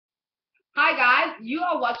you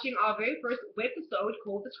are watching our very first episode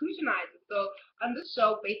called The Scrutinizers. So on this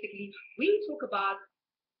show, basically, we talk about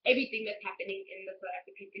everything that's happening in the South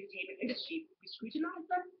African entertainment industry. We scrutinize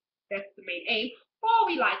them. That's the main aim. Or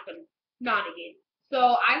we like them now and again.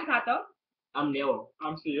 So I'm Thato. I'm Neo.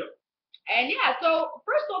 I'm Sia. And yeah, so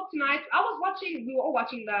first off tonight, we were all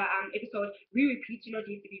watching the episode, we repeat, DSTV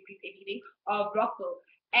repeats everything, of Rockville.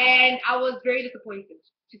 And I was very disappointed,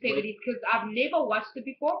 to say the least, because I've never watched it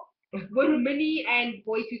before with Minnie and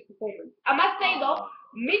Boytu's performance. I must say though,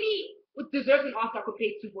 Minnie deserves an Oscar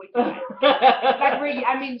compared to Boytu. Like really,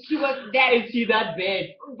 I mean, she was that. Is she that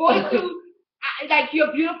bad? Boytu, like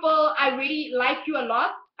you're beautiful. I really like you a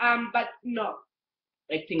lot. But no.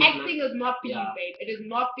 Acting is not for you, babe. It is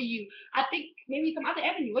not for you. I think maybe some other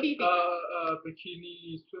avenue. What do you think?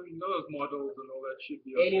 Bikini, swim, those models and all that should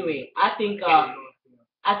be. Anyway, I think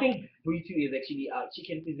Boytu is actually she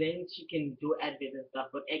can present, she can do adverts and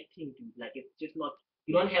stuff, but acting, dude, like it's just not.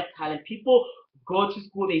 You don't have talent. People go to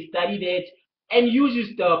school, they studied it, and you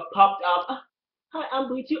just popped up. Hi, I'm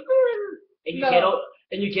Boytu, and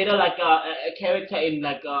you get a like a character in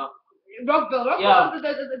like Rockville. Yeah. It's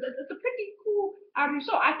a pretty cool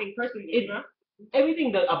show, I think, personally. Everything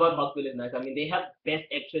about Rockville is nice. I mean, they have best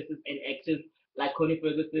actresses and actors like Connie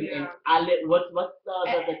Ferguson and Alec. What's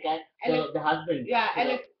the guy? The husband. Yeah,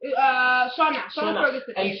 Alex. Shauna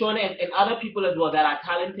Ferguson. And Shauna and other people as well that are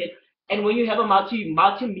talented. And when you have a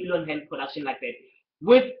multi-million hand production like that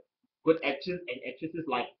with good actors and actresses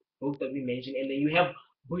like both that we mentioned, and then you have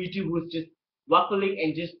Boytu who's just waffling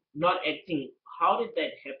and just not acting. How did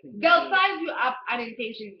that happen? They'll size you up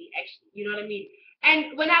unintentionally, actually. You know what I mean?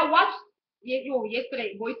 And when I watched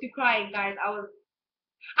yesterday, Boytu crying, guys, I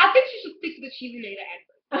think she should stick to the Cheesinator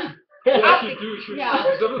advert. She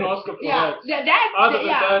deserves an Oscar for that. Other than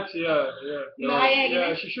that,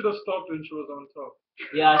 she should have stopped when she was on top.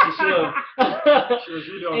 Yeah, she should have. She was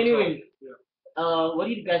really on top. Anyway, what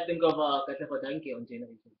do you guys think of Katlego Danke on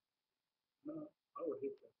Generation? No, I would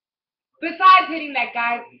hit that. Besides hitting that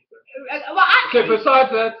guy, besides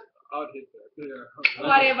that, I'd hit that. Yeah.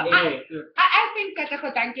 Whatever. I think Katlego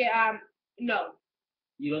Danke, no.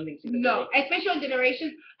 You don't think so? No, especially on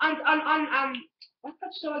Generations. On what's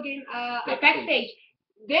that show again? Backstage.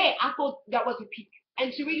 There, I thought that was a peak,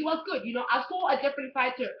 and she really was good. I saw a different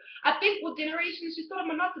side to her. I think with Generations, she's sort of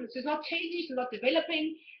monotonous. She's not changing. She's not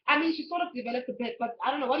developing. I mean, she sort of developed a bit, but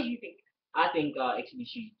I don't know. What do you think? I think actually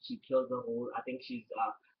she kills the whole. I think she's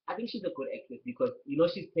a good actress because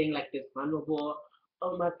she's playing like this vulnerable.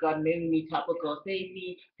 Oh my God, marry me type of girl. Save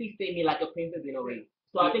me, please save me, like a princess in a way.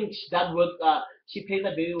 So I think that works. She plays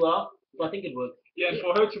that very well. So I think it works. Yeah, and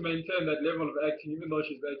for her to maintain that level of acting, even though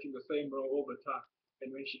she's acting the same role all the time,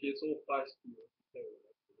 and when she gets all feisty,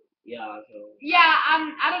 yeah. So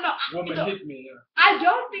I don't know. Woman hit me. Yeah. I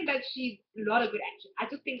don't think that she's not a good actress. I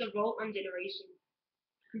just think the role on Generation.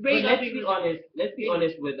 Let's be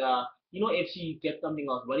honest with if she gets something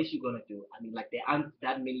else, what is she gonna do? I mean, like there aren't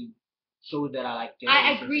that many shows that are like.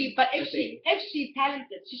 I agree, but if she's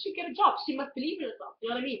talented, she should get a job. She must believe in herself. You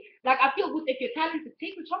know what I mean? Like I feel good if you're talented,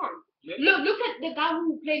 take the chance. Yeah. Look at the guy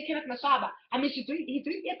who played Kenneth Mashaba. I mean, he's doing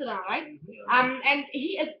theater now, right? Yeah. And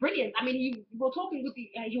he is brilliant. I mean, we were talking with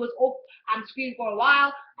he was off screen for a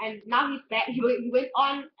while, and now he's back. He went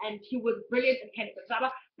on, and he was brilliant in Kenneth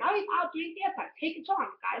Mashaba. Now he's out doing theater. Take a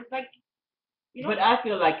chance, guys. Like. But I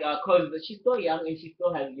feel like cause she's still young and she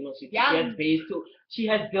still has she has bills to she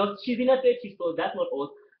has bills. She's in her 30s, so that's not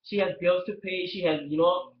old. She has bills to pay. She has a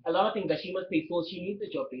lot of things that she must pay. So she needs a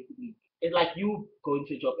job basically. It's like you going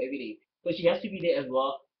to a job every day, so she has to be there as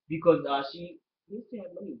well because she needs to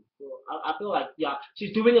have money. So I feel like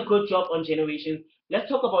she's doing a good job on Generations. Let's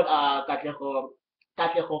talk about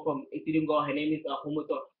Katlego from Itidingo. Her name is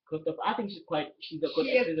Homoto. I think she's a good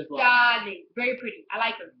actress as well. Darling, very pretty. I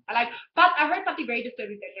like her. But I heard something very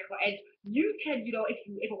disturbing there, and you can, if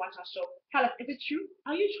you ever watch our show, tell us, is it true?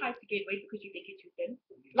 Are you trying to gain weight because you think you're too thin?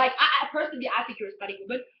 Like, I personally, I think you're a stunning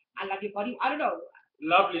woman. I love your body. I don't know.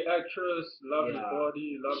 Lovely actress, lovely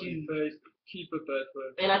body, lovely face. Keep it that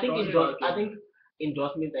way. And I think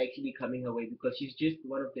endorsements are actually coming her way because she's just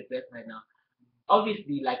one of the best right now.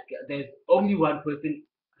 Obviously, like, there's only one person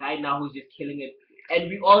right now who's just killing it. And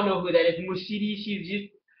we all know who that is. Mushidi, she's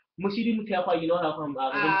just Mushidi Muthiapa, you know her from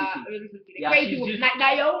yeah, crazy woman.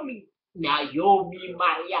 Naomi,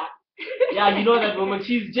 Maya. Yeah, you know that woman.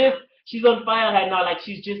 She's on fire right now. Like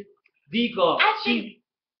she's just the girl. She's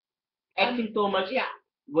acting so much. Yeah.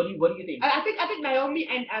 What do you think? I think Naomi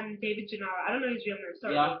and David Gennaro. I don't know his real name.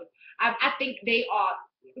 Sorry. Yeah. I think they are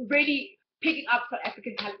really picking up South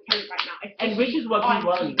African talent right now. And which is what we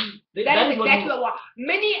want. That is exactly what we want.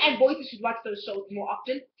 Many and voices should watch those shows more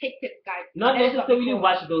often. Take tips, guys. Not necessarily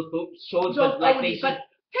watch those shows, but like they should.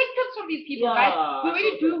 Take tips from these people, guys. We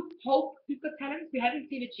really do hope we've got talent. We haven't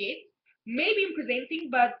seen it yet. Maybe in presenting,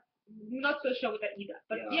 but not so sure with that either.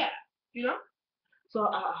 But yeah, you know. So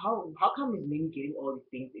how come is Minnie getting all these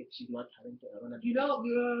things if she's not talented? I don't know. You know,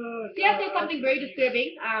 Sia said something very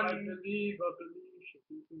disturbing. I believe she's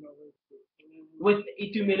thinking of it. With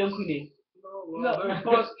Itumelo Kune. No, they're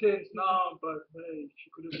past tense now, but hey, she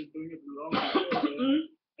could have been doing it long before.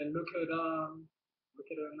 And look at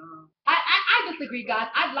her now. I disagree, guys.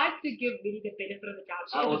 I'd like to give Minnie the benefit of the doubt.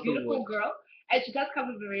 She is a beautiful girl. And she does come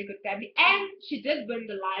from a very good family, and she did win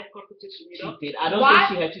the live competition. You know, she did. I don't think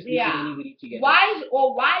she had to speak to anybody to get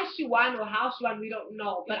why she won or how she won, we don't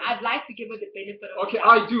know. But I'd like to give her the benefit of the doubt.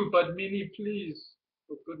 I do, but Minnie, please,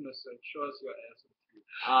 for goodness sake, show us your ass.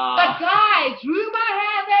 But guys, rumor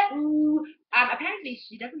has it. Apparently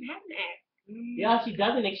she doesn't have an ass. Yeah, she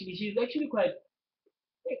doesn't actually. She's actually quite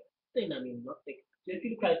thin. I mean, not thick. She's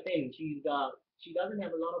actually quite thin. She doesn't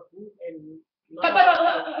have a lot of food and. But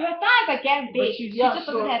her thighs are getting big. She just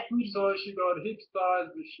doesn't have booty. So she got hip thighs,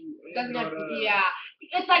 but she doesn't have booty. Yeah,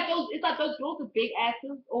 it's like those girls with big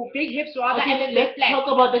asses or big hips rather. Okay, and then let's talk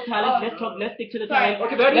about the talent. Let's stick to the talent.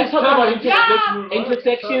 Okay, let's talk about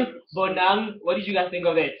intersections. Bonang, what did you guys think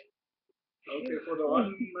of it? Okay, for the 1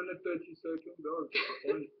 minute 30 seconds, that was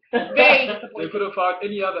disappointing. Very disappointing. They could have found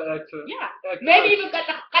any other actor. Yeah, maybe even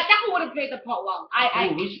Kataku would have played the part well.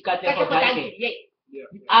 Which Kataku? Yeah.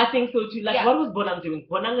 I think so too. Like, what was Bonang doing?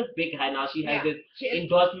 Bonang is big right now. She has this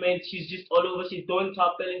endorsement. She's just all over. She's doing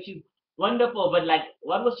top billing. She's wonderful. But like,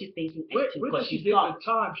 what was she thinking? Where did she get the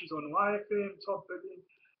time? She's on YFM, top billing.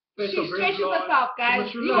 She stretches herself, guys.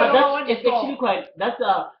 It's actually quite.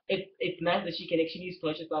 It's nice that she can actually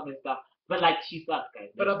stretch herself and stuff. But like, she sucks, guys.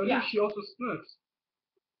 But I believe she also sniffs.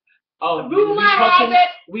 Oh,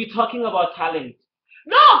 we're talking about talent.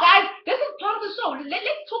 No, guys, this is part of the show. Let's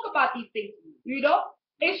talk about these things. You know,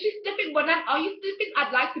 is she sniffing? But are you sniffing?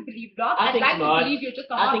 I'd like to believe not. I'd like to believe you're just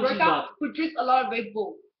a hard worker who drinks a lot of Red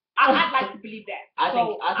Bull. I'd like to believe that. I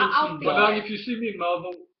think she's But now, if you see me in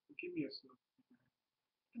Melbourne, give me a sniff.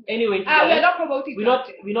 Anyway, we're not promoting. We're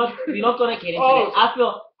not gonna get into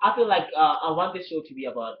that. I feel like I want this show to be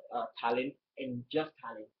about talent and just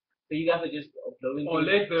talent. So you guys are just blowing. Or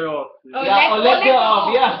let their off. Yeah, or let their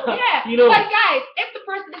off. Yeah. You know. But guys, if the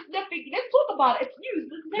person is sniffing, let's talk about it. It's news.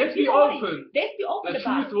 Let's be open. Let's be open The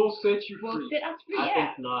truth about it. will set you free. Will set us free. I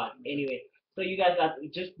think not. Anyway, so you guys are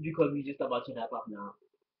just because we're just about to wrap up now.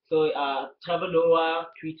 So Trevor Noah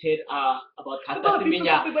tweeted about Caster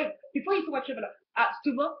Semenya. Before you talk about Trevor Noah,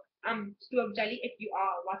 Stuva Jali, if you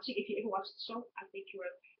ever watch the show, I think you're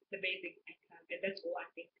an amazing actor, and that's all I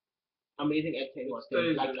think. Amazing actor was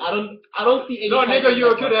like I don't see any. No, nigga,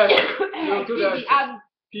 you're a good actor. You're a good actor.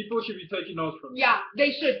 People should be taking notes from you. Yeah,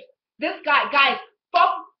 they should. This guys, from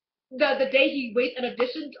the day he went and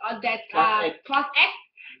auditioned on that Class X,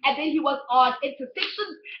 and then he was on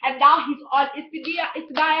Intersections, and now he's on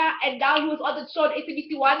Istinaya, and now he was on the show on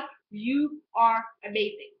SABC1. You are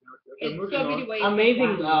amazing. Okay, in so many ways.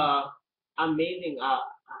 Amazing. Amazing. I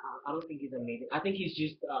don't think he's amazing. I think he's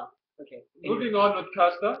just okay. Moving on with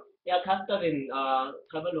Caster. Yeah, Caster and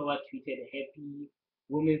Trevor Noah tweeted Happy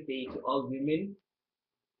Women's Day to all women.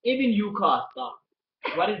 Even you, Caster.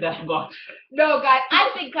 What is that about? No, guys,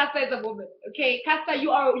 I think Caster is a woman. Okay, Caster,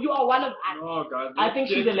 you are one of us. No, guys. I think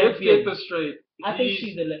she's a lesbian. Let's get this straight. I think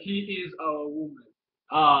she's a lesbian. He is our woman.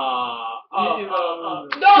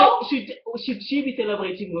 No. So should she be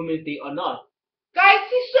celebrating Women's Day or not? Guys,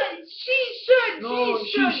 she should. No,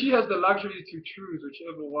 she has the luxury to choose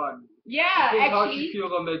whichever one. Yeah, actually. How she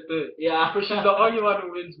feels on that day. Yeah. Because she's the only one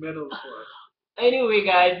who wins medals for us. Anyway,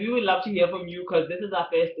 guys, we would love to hear from you because this is our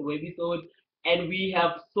first webisode and we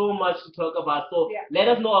have so much to talk about. So let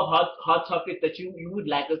us know of hot topics that you would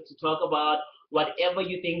like us to talk about. Whatever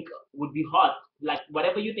you think would be hot, like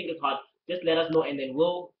whatever you think is hot, just let us know and then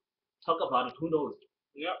we'll talk about it. Who knows?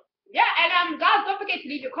 Yeah. Yeah, and guys, don't forget to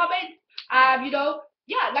leave your comments.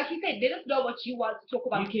 Like you said, let us know what you want to talk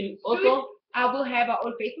about. You can also. We'll have our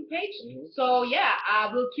own Facebook page. So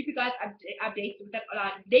we'll keep you guys updated with that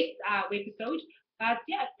next episode. But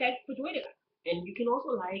thanks for joining us. And you can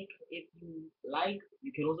also like if you like.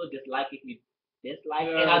 You can also dislike if you dislike.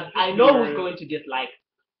 And I know who's going to dislike.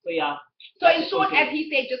 So So in short, as he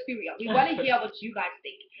said, just be real. We want to hear what you guys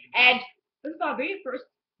think. And this is our very first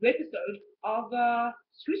episode of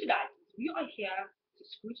Scrutinizing. We are here to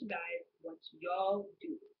scrutinize what y'all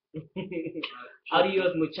do.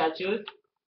 Adios, muchachos.